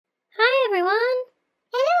everyone!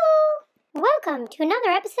 Hello! Welcome to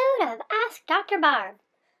another episode of Ask Dr. Barb.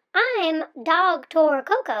 I'm Dog-Tor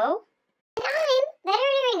Coco. And I'm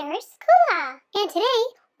veterinary nurse Kula. And today,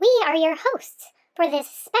 we are your hosts for this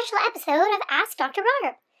special episode of Ask Dr.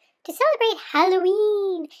 Barb. To celebrate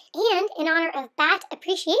Halloween and in honor of Bat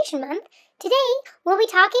Appreciation Month, today we'll be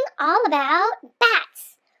talking all about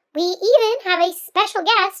bats. We even have a special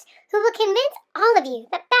guest who will convince all of you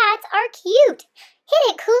that bats are cute.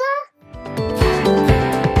 Hit it, Kula!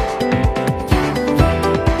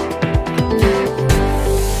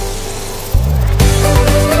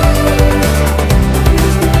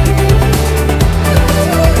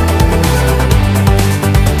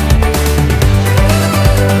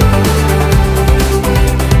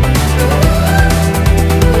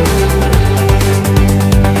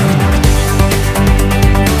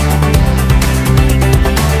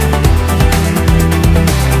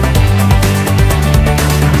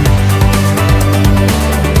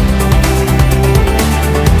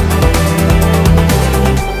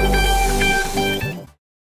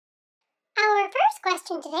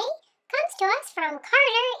 Question today comes to us from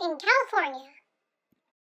Carter in California.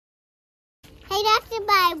 Hey, Dr.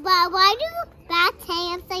 Barb, why do bats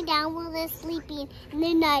hang upside down while they're sleeping in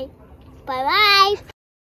the night? Bye-bye.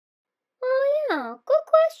 Oh yeah, good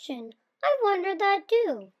question. I wondered that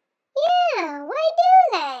too. Yeah, why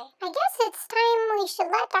do they? I guess it's time we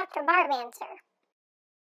should let Dr. Barb answer.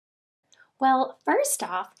 Well, first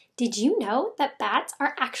off, did you know that bats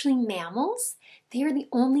are actually mammals? They are the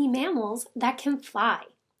only mammals that can fly.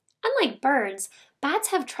 Unlike birds, bats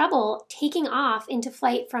have trouble taking off into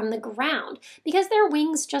flight from the ground because their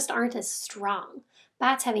wings just aren't as strong.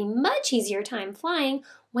 Bats have a much easier time flying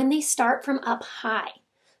when they start from up high.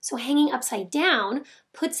 So hanging upside down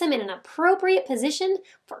puts them in an appropriate position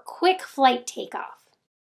for quick flight takeoff.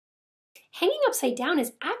 Hanging upside down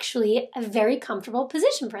is actually a very comfortable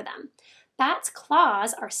position for them. Bats'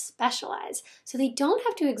 claws are specialized, so they don't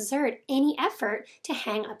have to exert any effort to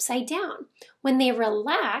hang upside down. When they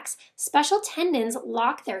relax, special tendons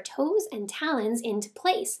lock their toes and talons into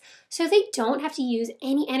place, so they don't have to use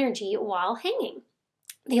any energy while hanging.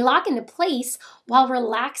 They lock into place while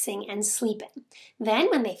relaxing and sleeping. Then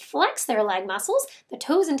when they flex their leg muscles, the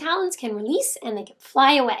toes and talons can release and they can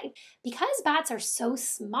fly away. Because bats are so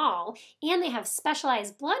small and they have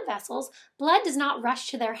specialized blood vessels, blood does not rush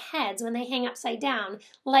to their heads when they hang upside down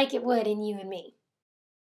like it would in you and me.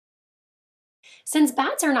 Since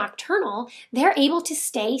bats are nocturnal, they're able to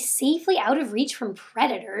stay safely out of reach from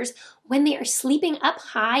predators when they are sleeping up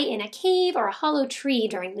high in a cave or a hollow tree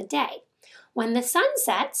during the day. When the sun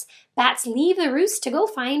sets, bats leave the roost to go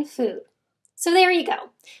find food. So there you go.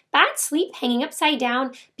 Bats sleep hanging upside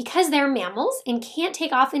down because they're mammals and can't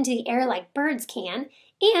take off into the air like birds can,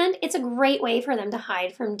 and it's a great way for them to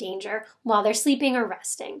hide from danger while they're sleeping or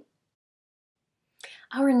resting.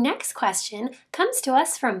 Our next question comes to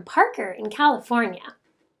us from Parker in California.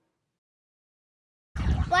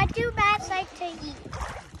 What do bats like to eat?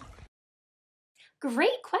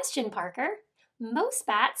 Great question, Parker. Most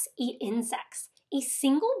bats eat insects. A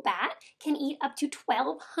single bat can eat up to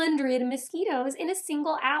 1,200 mosquitoes in a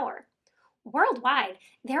single hour. Worldwide,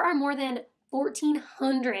 there are more than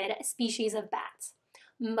 1,400 species of bats.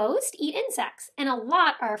 Most eat insects, and a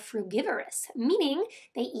lot are frugivorous, meaning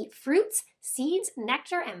they eat fruits, seeds,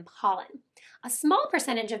 nectar, and pollen. A small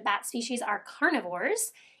percentage of bat species are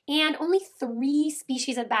carnivores, and only 3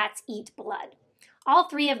 species of bats eat blood. All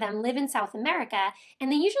 3 of them live in South America,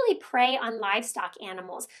 and they usually prey on livestock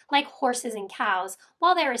animals like horses and cows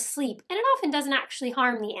while they're asleep, and it often doesn't actually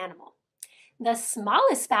harm the animal. The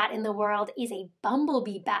smallest bat in the world is a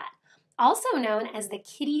bumblebee bat, also known as the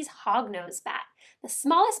Kitti's hognose bat, the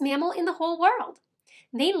smallest mammal in the whole world.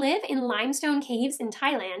 They live in limestone caves in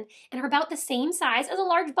Thailand and are about the same size as a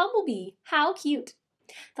large bumblebee. How cute!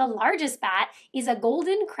 The largest bat is a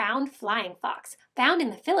golden-crowned flying fox, found in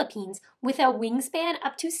the Philippines with a wingspan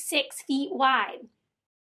up to 6 feet wide.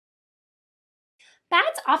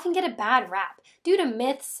 Bats often get a bad rap due to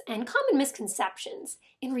myths and common misconceptions.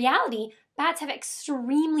 In reality, bats have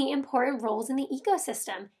extremely important roles in the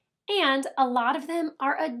ecosystem, and a lot of them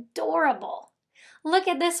are adorable. Look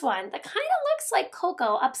at this one that kind of looks like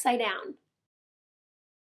Coco upside down.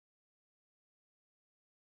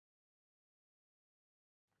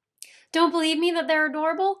 Don't believe me that they're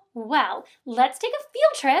adorable? Well, let's take a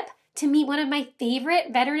field trip to meet one of my favorite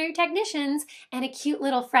veterinary technicians and a cute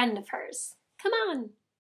little friend of hers. Come on.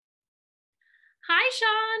 Hi,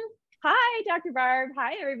 Shawn. Hi, Dr. Barb.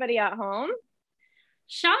 Hi, everybody at home.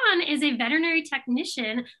 Shawn is a veterinary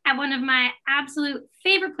technician at one of my absolute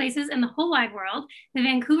favorite places in the whole wide world, the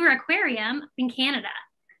Vancouver Aquarium in Canada.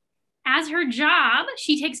 As her job,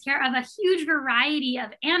 she takes care of a huge variety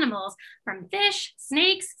of animals, from fish,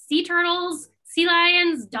 snakes, sea turtles, sea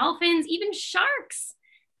lions, dolphins, even sharks.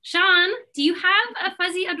 Shawn, do you have a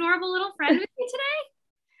fuzzy, adorable little friend with you today?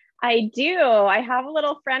 I do. I have a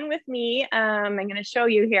little friend with me. I'm going to show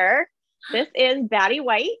you here. This is Batty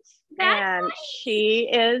White, Batty and she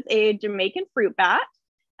is a Jamaican fruit bat.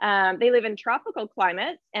 They live in tropical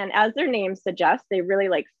climates, and as their name suggests, they really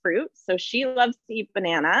like fruit. So she loves to eat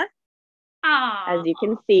banana, as you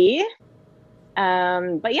can see.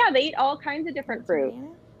 But yeah, they eat all kinds of different fruits.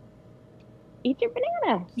 Eat your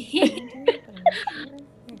banana.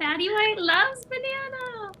 Batty White loves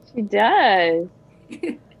banana. She does.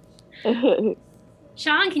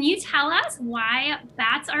 Shawn, can you tell us why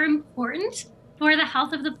bats are important for the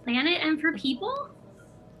health of the planet and for people?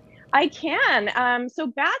 I can. So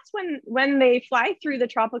bats, when they fly through the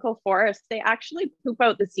tropical forest, they actually poop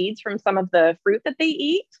out the seeds from some of the fruit that they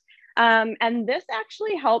eat. And this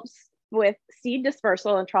actually helps with seed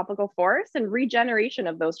dispersal in tropical forests and regeneration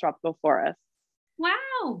of those tropical forests.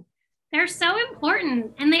 Wow, they're so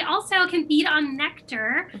important. And they also can feed on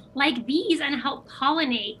nectar like bees and help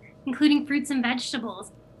pollinate, including fruits and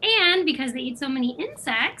vegetables. And because they eat so many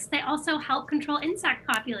insects, they also help control insect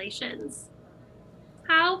populations.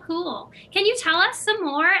 How cool. Can you tell us some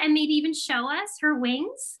more and maybe even show us her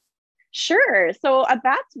wings? Sure. So a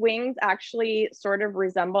bat's wings actually sort of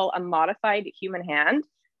resemble a modified human hand.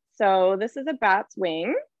 So this is a bat's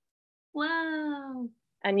wing. Whoa.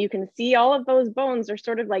 And you can see all of those bones are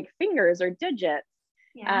sort of like fingers or digits.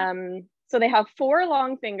 Yeah. So they have 4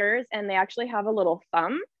 long fingers, and they actually have a little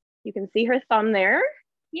thumb. You can see her thumb there.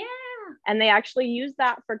 Yeah. And they actually use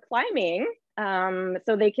that for climbing.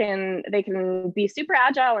 So they can be super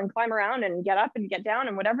agile and climb around and get up and get down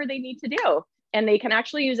and whatever they need to do. And they can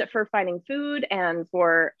actually use it for finding food and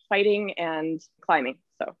for fighting and climbing.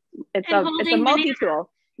 So it's a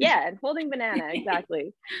multi-tool. Yeah, and holding banana,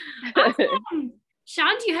 exactly. Awesome.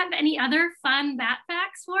 Shawn, do you have any other fun bat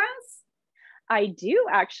facts for us? I do,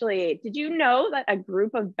 actually. Did you know that a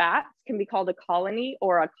group of bats can be called a colony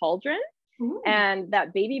or a cauldron? Ooh. And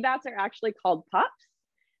that baby bats are actually called pups?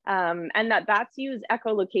 And that bats use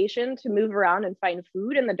echolocation to move around and find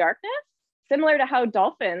food in the darkness, similar to how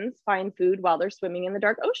dolphins find food while they're swimming in the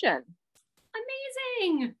dark ocean.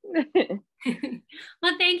 Amazing.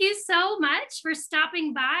 Well, thank you so much for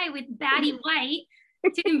stopping by with Batty White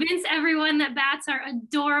to convince everyone that bats are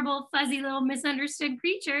adorable, fuzzy little misunderstood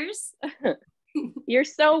creatures. You're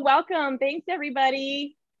so welcome. Thanks,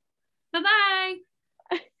 everybody. Bye-bye.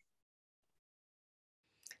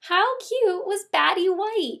 How cute was Batty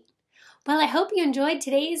White? Well, I hope you enjoyed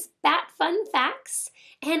today's Bat Fun Facts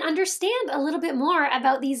and understand a little bit more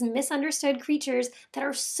about these misunderstood creatures that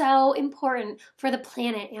are so important for the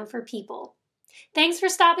planet and for people. Thanks for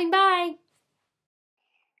stopping by.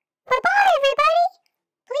 Bye-bye, everybody!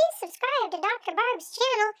 Please subscribe to Dr. Barb's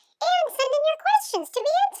channel and send in your questions to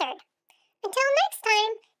be answered. Until next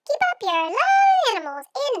time, keep up your love animals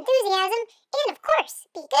and enthusiasm, and of course,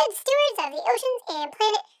 be good stewards of the oceans and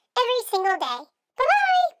planet every single day.